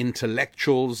the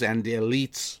intellectuals and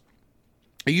elites,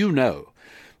 you know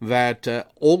that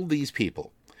all these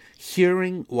people,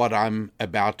 hearing what I'm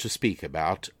about to speak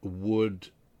about, would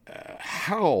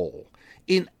howl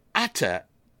in utter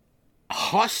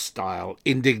hostile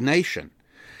indignation.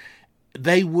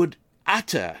 They would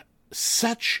utter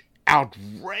such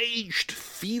outraged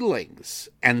feelings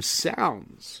and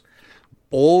sounds,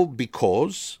 all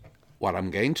because what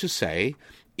I'm going to say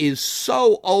is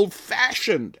so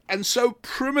old-fashioned and so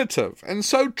primitive and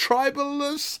so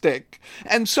tribalistic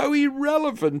and so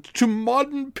irrelevant to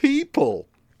modern people.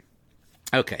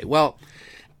 Okay, well,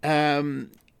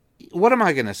 what am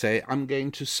I going to say? I'm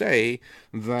going to say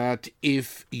that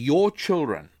if your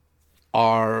children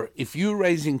if you're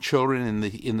raising children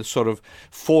in the sort of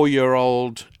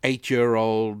 4-year-old,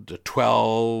 8-year-old,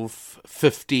 12,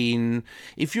 15,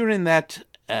 if you're in that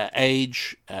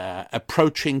age,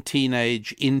 approaching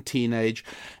teenage, in teenage,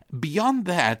 beyond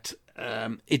that,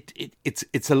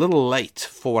 it's a little late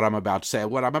for what I'm about to say.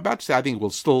 What I'm about to say, I think,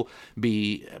 will still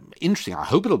be interesting. I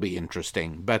hope it'll be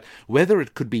interesting. But whether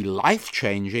it could be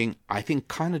life-changing, I think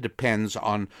kind of depends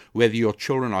on whether your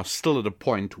children are still at a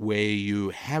point where you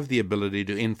have the ability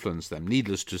to influence them.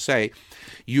 Needless to say,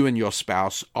 you and your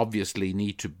spouse obviously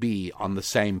need to be on the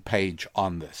same page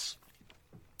on this.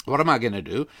 What am I going to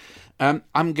do?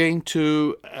 I'm going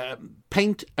to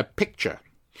paint a picture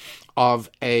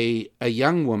of a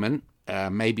young woman.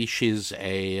 Maybe she's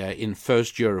in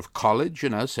first year of college,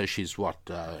 so she's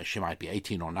she might be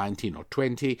 18 or 19 or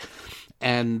 20,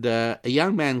 and a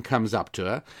young man comes up to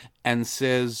her and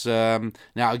says, now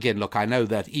again, look, I know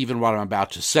that even what I'm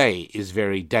about to say is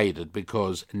very dated,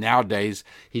 because nowadays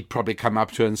he'd probably come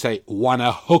up to her and say,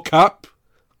 "Wanna hook up?"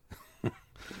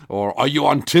 or "Are you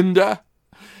on Tinder?"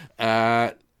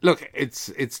 Look, it's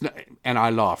and I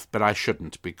laugh, but I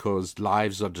shouldn't, because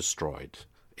lives are destroyed.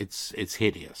 It's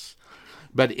hideous.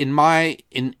 But in my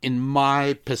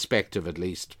perspective, at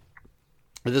least,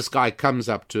 this guy comes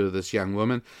up to this young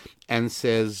woman and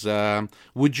says,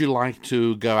 "Would you like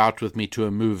to go out with me to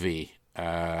a movie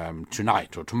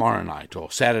tonight or tomorrow night or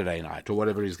Saturday night," or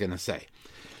whatever he's going to say?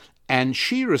 And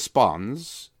she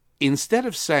responds, instead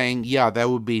of saying, "Yeah, that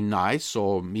would be nice,"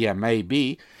 or "Yeah,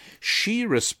 maybe," she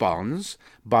responds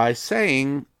by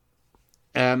saying,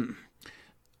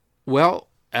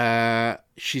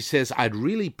 she says, "I'd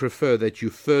really prefer that you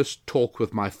first talk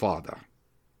with my father."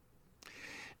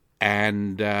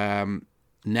 And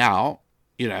now,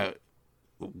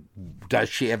 does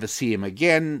she ever see him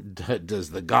again? Does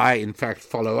the guy, in fact,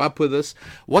 follow up with this?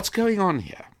 What's going on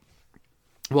here?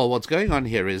 Well, what's going on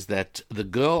here is that the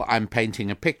girl I'm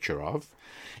painting a picture of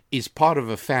is part of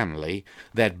a family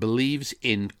that believes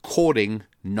in courting,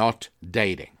 not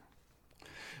dating.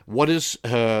 What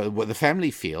the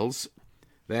family feels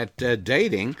that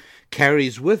dating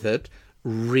carries with it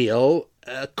real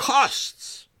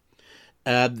costs.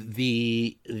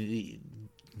 The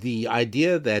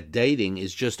idea that dating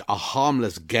is just a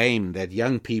harmless game that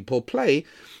young people play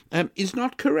is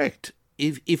not correct.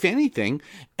 If anything,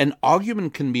 an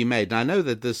argument can be made. And I know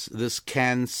that this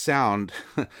can sound,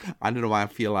 I don't know why I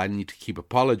feel I need to keep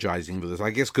apologizing for this. I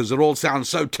guess because it all sounds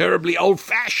so terribly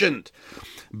old-fashioned.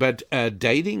 But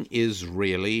dating is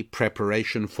really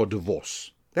preparation for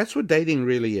divorce. That's what dating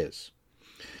really is.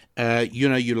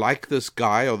 You like this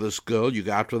guy or this girl, you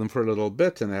go out with them for a little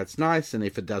bit, and that's nice, and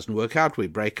if it doesn't work out, we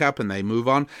break up and they move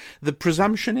on. The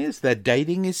presumption is that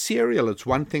dating is serial. It's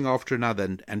one thing after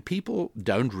another, and people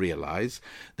don't realize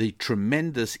the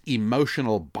tremendous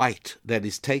emotional bite that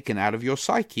is taken out of your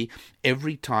psyche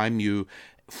every time you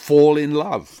fall in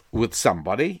love with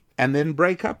somebody and then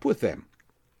break up with them.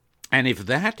 And if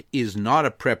that is not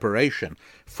a preparation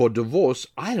for divorce,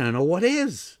 I don't know what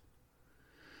is.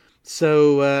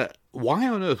 So why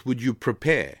on earth would you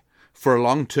prepare for a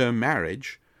long-term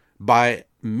marriage by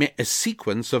a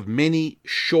sequence of many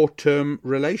short-term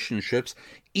relationships,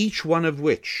 each one of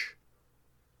which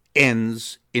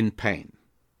ends in pain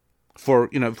for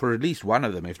at least one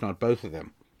of them, if not both of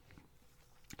them?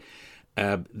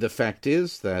 The fact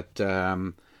is that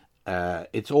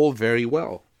it's all very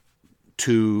well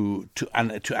to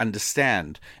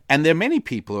understand, and there are many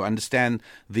people who understand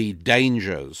the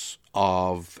dangers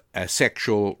of a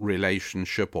sexual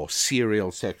relationship or serial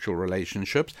sexual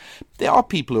relationships. There are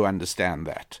people who understand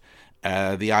that.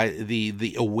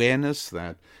 The awareness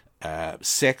that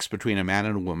sex between a man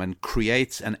and a woman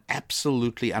creates an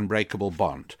absolutely unbreakable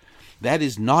bond. That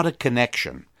is not a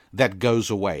connection that goes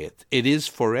away. It is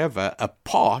forever a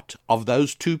part of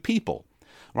those two people,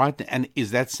 right? And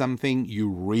is that something you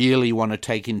really want to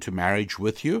take into marriage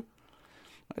with you?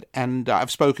 And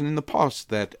I've spoken in the past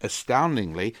that,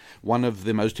 astoundingly, one of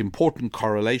the most important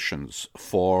correlations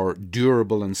for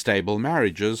durable and stable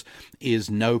marriages is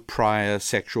no prior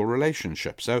sexual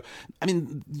relationship. So,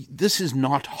 this is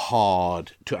not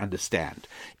hard to understand.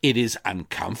 It is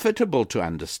uncomfortable to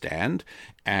understand,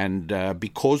 and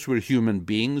because we're human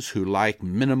beings who like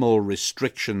minimal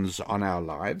restrictions on our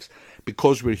lives,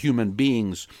 because we're human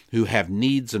beings who have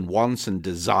needs and wants and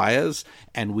desires,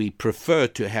 and we prefer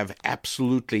to have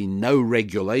absolutely no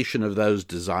regulation of those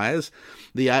desires,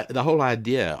 the whole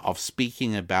idea of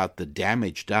speaking about the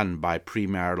damage done by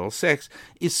premarital sex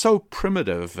is so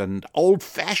primitive and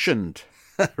old-fashioned.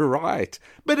 Right.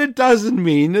 But it doesn't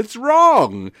mean it's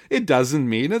wrong. It doesn't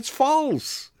mean it's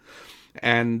false.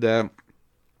 And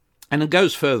it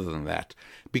goes further than that,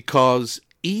 because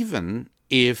even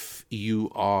if you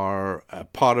are a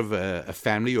part of a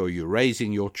family or you're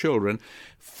raising your children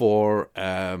for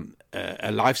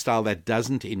a lifestyle that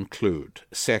doesn't include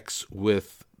sex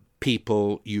with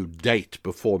people you date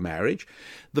before marriage,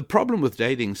 the problem with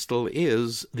dating still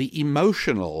is the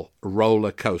emotional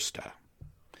roller coaster.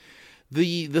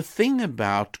 The thing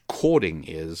about courting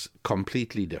is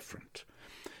completely different.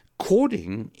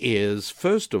 Courting is,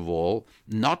 first of all,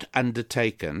 not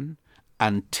undertaken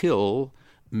until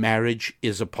marriage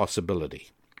is a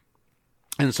possibility.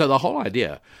 And so the whole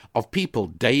idea of people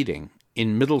dating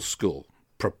in middle school,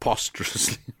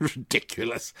 preposterously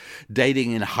ridiculous,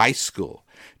 dating in high school,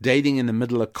 dating in the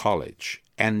middle of college,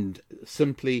 and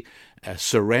simply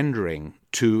surrendering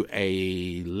to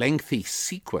a lengthy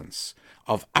sequence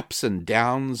of ups and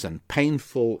downs and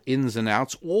painful ins and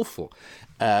outs, awful.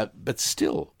 But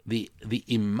still, the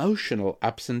emotional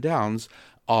ups and downs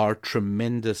are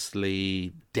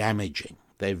tremendously damaging.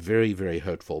 They're very, very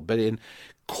hurtful. But in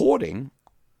courting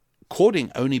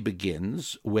only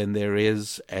begins when there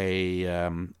is a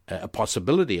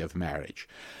possibility of marriage.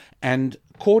 And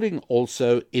courting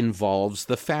also involves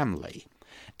the family.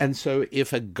 And so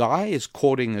if a guy is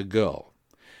courting a girl,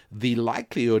 the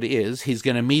likelihood is he's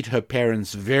going to meet her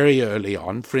parents very early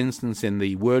on. For instance, in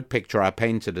the word picture I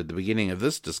painted at the beginning of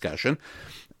this discussion,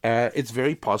 it's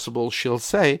very possible she'll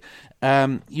say,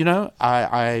 you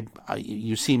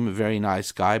seem a very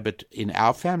nice guy, but in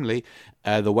our family,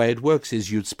 the way it works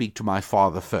is you'd speak to my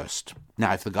father first.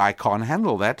 Now, if the guy can't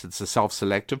handle that, it's a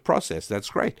self-selective process. That's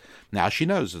great. Now she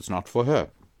knows it's not for her.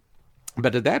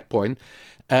 But at that point,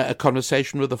 a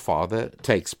conversation with the father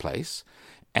takes place,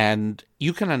 and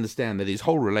you can understand that his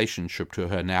whole relationship to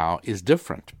her now is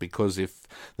different, because if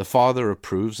the father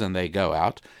approves and they go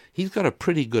out, he's got a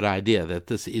pretty good idea that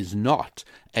this is not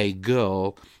a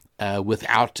girl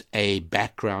without a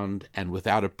background and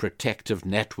without a protective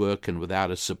network and without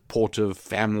a supportive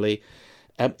family.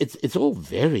 It's all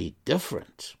very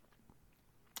different,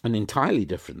 an entirely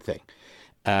different thing.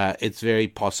 It's very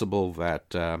possible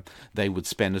that they would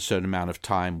spend a certain amount of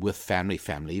time with family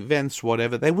events,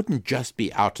 whatever. They wouldn't just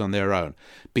be out on their own,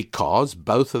 because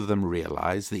both of them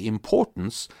realize the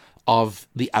importance of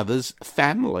the other's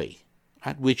family,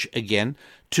 right? Which, again,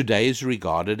 today is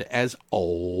regarded as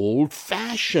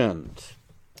old-fashioned.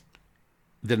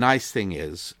 The nice thing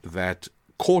is that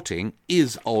courting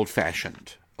is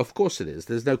old-fashioned. Of course it is.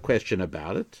 There's no question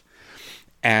about it.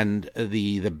 And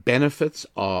the benefits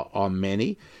are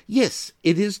many. Yes,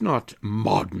 it is not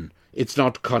modern. It's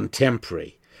not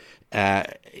contemporary.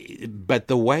 But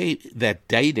the way that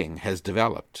dating has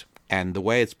developed and the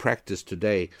way it's practiced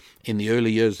today in the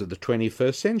early years of the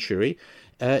 21st century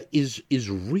is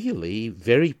really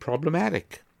very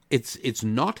problematic. It's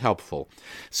not helpful.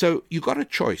 So you got a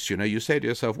choice. You say to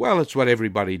yourself, well, it's what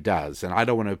everybody does, and I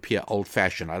don't want to appear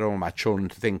old-fashioned. I don't want my children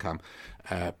to think I'm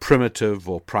primitive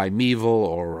or primeval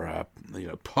or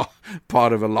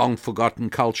part of a long-forgotten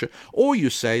culture. Or you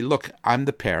say, look, I'm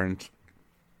the parent.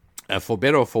 For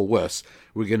better or for worse,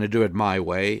 we're going to do it my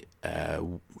way.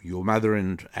 Your mother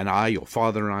and I, your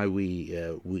father and I,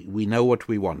 we know what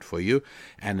we want for you,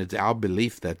 and it's our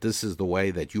belief that this is the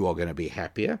way that you are going to be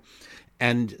happier.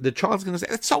 And the child's going to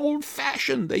say, it's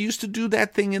old-fashioned. They used to do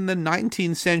that thing in the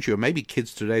 19th century. Or maybe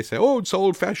kids today say, oh, it's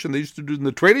old-fashioned. They used to do it in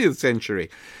the 20th century.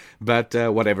 But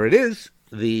whatever it is,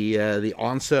 the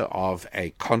answer of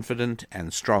a confident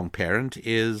and strong parent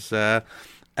is, and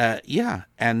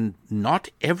not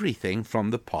everything from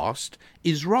the past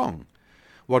is wrong.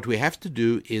 What we have to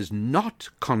do is not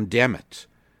condemn it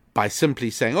by simply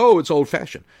saying, oh, it's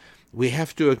old-fashioned. We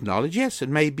have to acknowledge, yes, it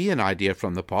may be an idea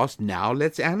from the past. Now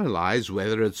let's analyze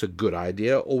whether it's a good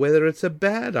idea or whether it's a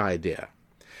bad idea.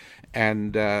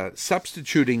 And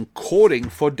substituting courting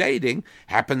for dating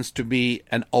happens to be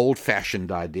an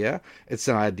old-fashioned idea. It's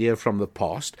an idea from the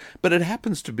past, but it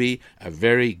happens to be a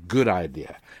very good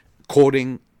idea.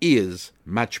 Courting is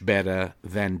much better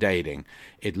than dating.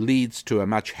 It leads to a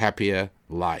much happier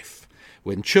life.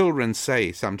 When children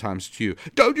say sometimes to you,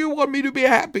 don't you want me to be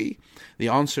happy? The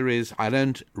answer is, I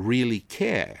don't really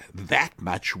care that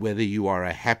much whether you are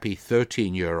a happy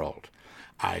 13-year-old.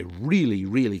 I really,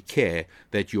 really care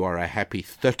that you are a happy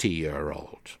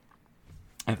 30-year-old.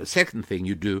 And the second thing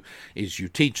you do is you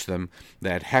teach them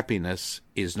that happiness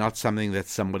is not something that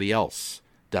somebody else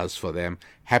does for them.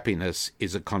 Happiness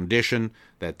is a condition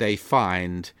that they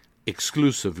find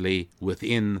exclusively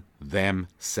within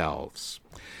themselves.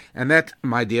 And that,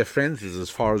 my dear friends, is as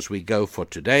far as we go for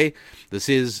today. This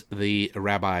is the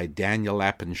Rabbi Daniel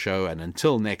Lapin Show, and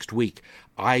until next week,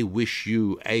 I wish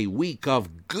you a week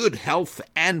of good health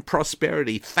and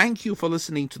prosperity. Thank you for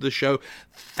listening to the show.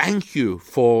 Thank you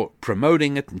for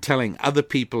promoting it and telling other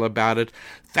people about it.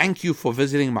 Thank you for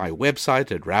visiting my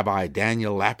website at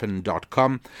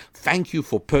rabbidaniellapin.com. Thank you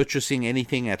for purchasing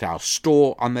anything at our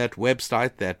store on that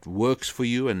website that works for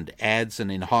you and adds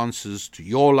and enhances to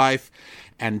your life.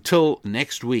 Until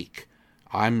next week,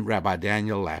 I'm Rabbi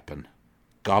Daniel Lapin.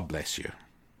 God bless you.